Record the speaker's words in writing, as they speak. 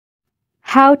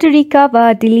How to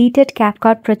recover deleted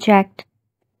CapCut project.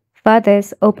 For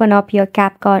this, open up your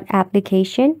CapCut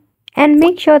application and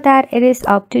make sure that it is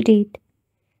up to date.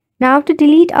 Now to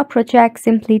delete a project,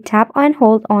 simply tap and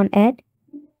hold on it,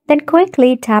 then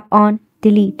quickly tap on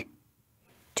delete.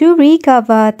 To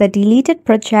recover the deleted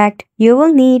project, you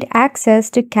will need access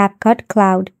to CapCut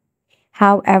Cloud.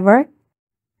 However,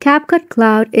 CapCut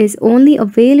Cloud is only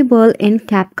available in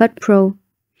CapCut Pro.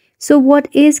 So what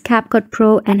is CapCut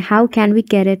Pro and how can we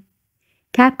get it?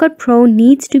 CapCut Pro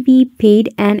needs to be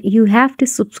paid and you have to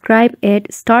subscribe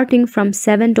it starting from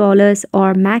 $7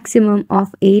 or maximum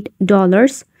of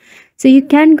 $8. So you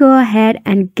can go ahead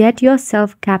and get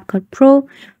yourself CapCut Pro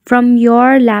from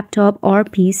your laptop or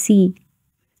PC.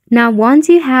 Now once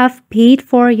you have paid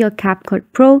for your CapCut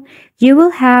Pro, you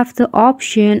will have the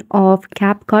option of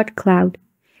CapCut Cloud.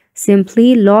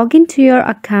 Simply log into your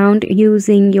account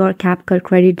using your CapCut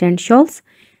credentials.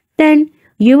 Then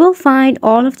you will find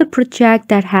all of the project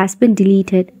that has been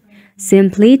deleted.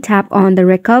 Simply tap on the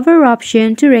recover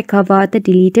option to recover the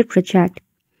deleted project.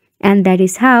 And that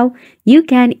is how you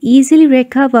can easily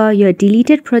recover your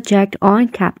deleted project on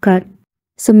CapCut.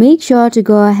 So make sure to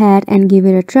go ahead and give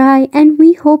it a try, and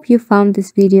we hope you found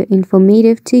this video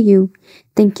informative to you.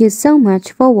 Thank you so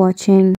much for watching.